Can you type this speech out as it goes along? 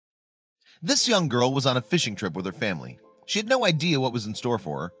This young girl was on a fishing trip with her family. She had no idea what was in store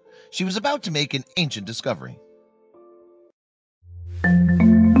for her. She was about to make an ancient discovery.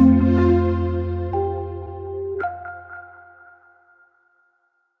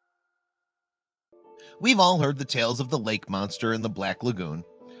 We've all heard the tales of the lake monster and the black lagoon,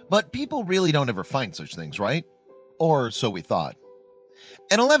 but people really don't ever find such things, right? Or so we thought.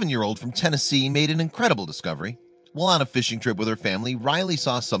 An 11-year-old from Tennessee made an incredible discovery. While on a fishing trip with her family, Riley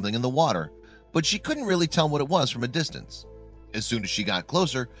saw something in the water, but she couldn't really tell what it was from a distance. As soon as she got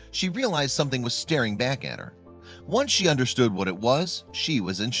closer, she realized something was staring back at her. Once she understood what it was, she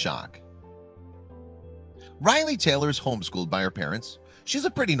was in shock. Riley Taylor is homeschooled by her parents. She's a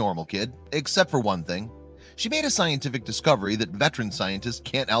pretty normal kid, except for one thing. She made a scientific discovery that veteran scientists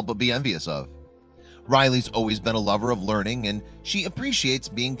can't help but be envious of. Riley's always been a lover of learning, and she appreciates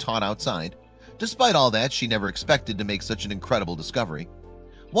being taught outside. Despite all that, she never expected to make such an incredible discovery.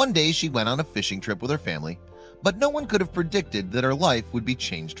 One day she went on a fishing trip with her family, but no one could have predicted that her life would be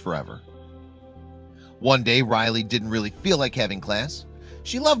changed forever. One day Riley didn't really feel like having class.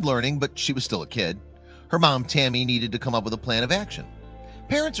 She loved learning, but she was still a kid. Her mom Tammy needed to come up with a plan of action.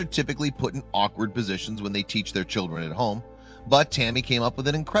 Parents are typically put in awkward positions when they teach their children at home, but Tammy came up with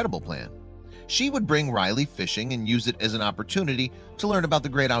an incredible plan. She would bring Riley fishing and use it as an opportunity to learn about the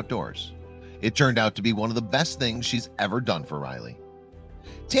great outdoors. It turned out to be one of the best things she's ever done for Riley.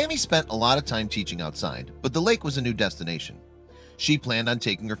 Tammy spent a lot of time teaching outside, but the lake was a new destination. She planned on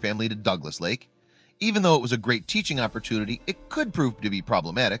taking her family to Douglas Lake. Even though it was a great teaching opportunity, it could prove to be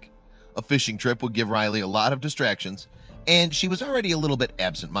problematic. A fishing trip would give Riley a lot of distractions, and she was already a little bit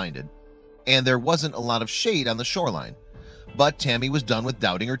absent-minded. And there wasn't a lot of shade on the shoreline. But Tammy was done with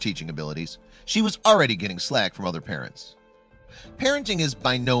doubting her teaching abilities. She was already getting slack from other parents. Parenting is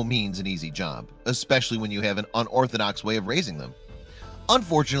by no means an easy job, especially when you have an unorthodox way of raising them.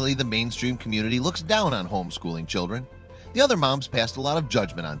 Unfortunately, the mainstream community looks down on homeschooling children. The other moms passed a lot of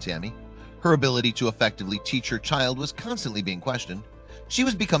judgment on Tammy. Her ability to effectively teach her child was constantly being questioned. She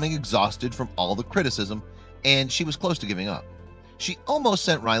was becoming exhausted from all the criticism, and she was close to giving up. She almost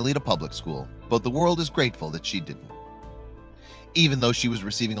sent Riley to public school, but the world is grateful that she didn't. Even though she was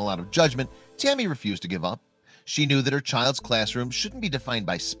receiving a lot of judgment, Tammy refused to give up. She knew that her child's classroom shouldn't be defined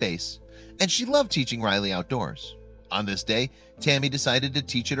by space, and she loved teaching Riley outdoors. On this day, Tammy decided to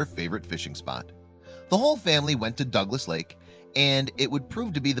teach at her favorite fishing spot. The whole family went to Douglas Lake, and it would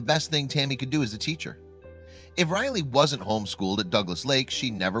prove to be the best thing Tammy could do as a teacher. If Riley wasn't homeschooled at Douglas Lake, she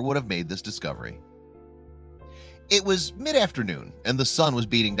never would have made this discovery. It was mid-afternoon, and the sun was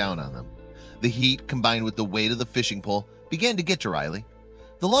beating down on them. The heat, combined with the weight of the fishing pole, began to get to Riley.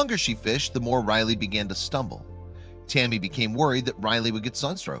 The longer she fished, the more Riley began to stumble. Tammy became worried that Riley would get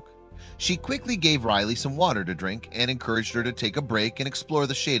sunstroke. She quickly gave Riley some water to drink and encouraged her to take a break and explore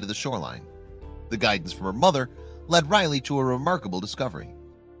the shade of the shoreline. The guidance from her mother led Riley to a remarkable discovery.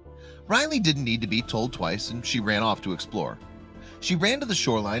 Riley didn't need to be told twice, and she ran off to explore. She ran to the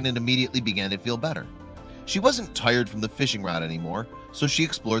shoreline and immediately began to feel better. She wasn't tired from the fishing rod anymore, so she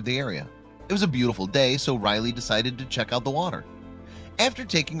explored the area. It was a beautiful day, so Riley decided to check out the water. After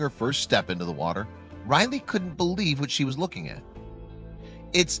taking her first step into the water, Riley couldn't believe what she was looking at.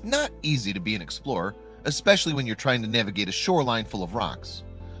 It's not easy to be an explorer, especially when you're trying to navigate a shoreline full of rocks.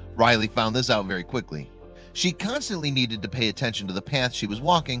 Riley found this out very quickly. She constantly needed to pay attention to the path she was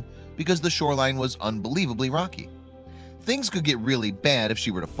walking because the shoreline was unbelievably rocky. Things could get really bad if she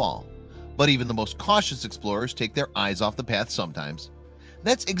were to fall, but even the most cautious explorers take their eyes off the path sometimes.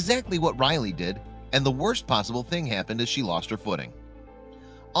 That's exactly what Riley did, and the worst possible thing happened as she lost her footing.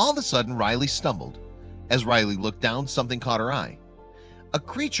 All of a sudden, Riley stumbled. As Riley looked down, something caught her eye. A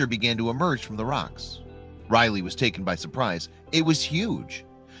creature began to emerge from the rocks. Riley was taken by surprise. It was huge.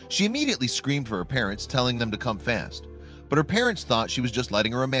 She immediately screamed for her parents, telling them to come fast, but her parents thought she was just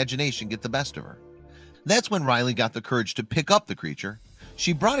letting her imagination get the best of her. That's when Riley got the courage to pick up the creature.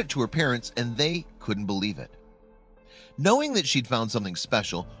 She brought it to her parents, and they couldn't believe it. Knowing that she'd found something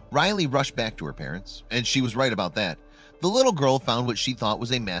special, Riley rushed back to her parents, and she was right about that. The little girl found what she thought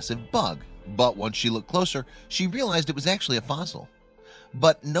was a massive bug, but once she looked closer, she realized it was actually a fossil.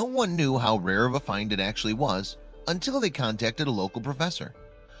 But no one knew how rare of a find it actually was until they contacted a local professor.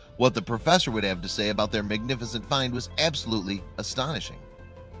 What the professor would have to say about their magnificent find was absolutely astonishing.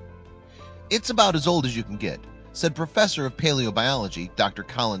 "It's about as old as you can get," said Professor of Paleobiology Dr.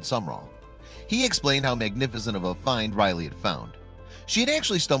 Colin Sumrall. He explained how magnificent of a find Riley had found. She had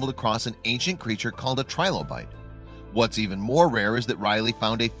actually stumbled across an ancient creature called a trilobite. What's even more rare is that Riley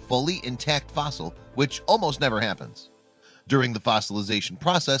found a fully intact fossil, which almost never happens. During the fossilization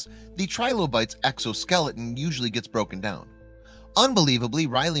process, the trilobite's exoskeleton usually gets broken down. Unbelievably,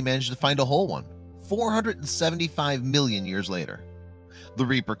 Riley managed to find a whole one 475 million years later. The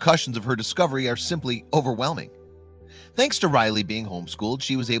repercussions of her discovery are simply overwhelming. Thanks to Riley being homeschooled,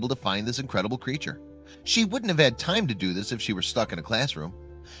 she was able to find this incredible creature. She wouldn't have had time to do this if she were stuck in a classroom.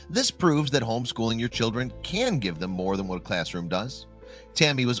 This proves that homeschooling your children can give them more than what a classroom does.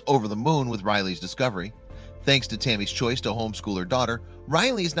 Tammy was over the moon with Riley's discovery. Thanks to Tammy's choice to homeschool her daughter,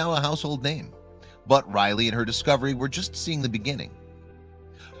 Riley is now a household name. But Riley and her discovery were just seeing the beginning.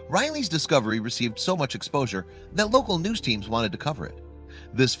 Riley's discovery received so much exposure that local news teams wanted to cover it.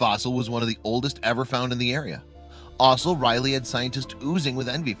 This fossil was one of the oldest ever found in the area. Also, Riley had scientists oozing with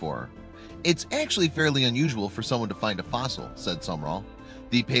envy for her. "It's actually fairly unusual for someone to find a fossil," said Sumrall.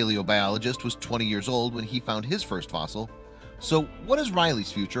 The paleobiologist was 20 years old when he found his first fossil. So what does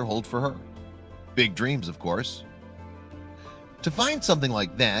Riley's future hold for her? Big dreams, of course. To find something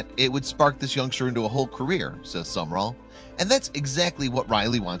like that, it would spark this youngster into a whole career, says Sumrall, and that's exactly what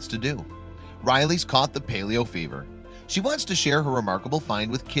Riley wants to do. Riley's caught the paleo fever. She wants to share her remarkable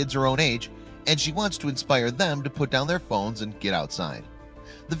find with kids her own age, and she wants to inspire them to put down their phones and get outside.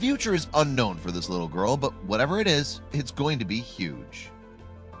 The future is unknown for this little girl, but whatever it is, it's going to be huge.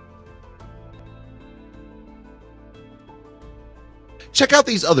 Check out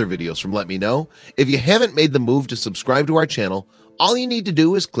these other videos from Let Me Know. If you haven't made the move to subscribe to our channel, all you need to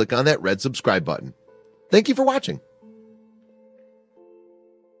do is click on that red subscribe button. Thank you for watching.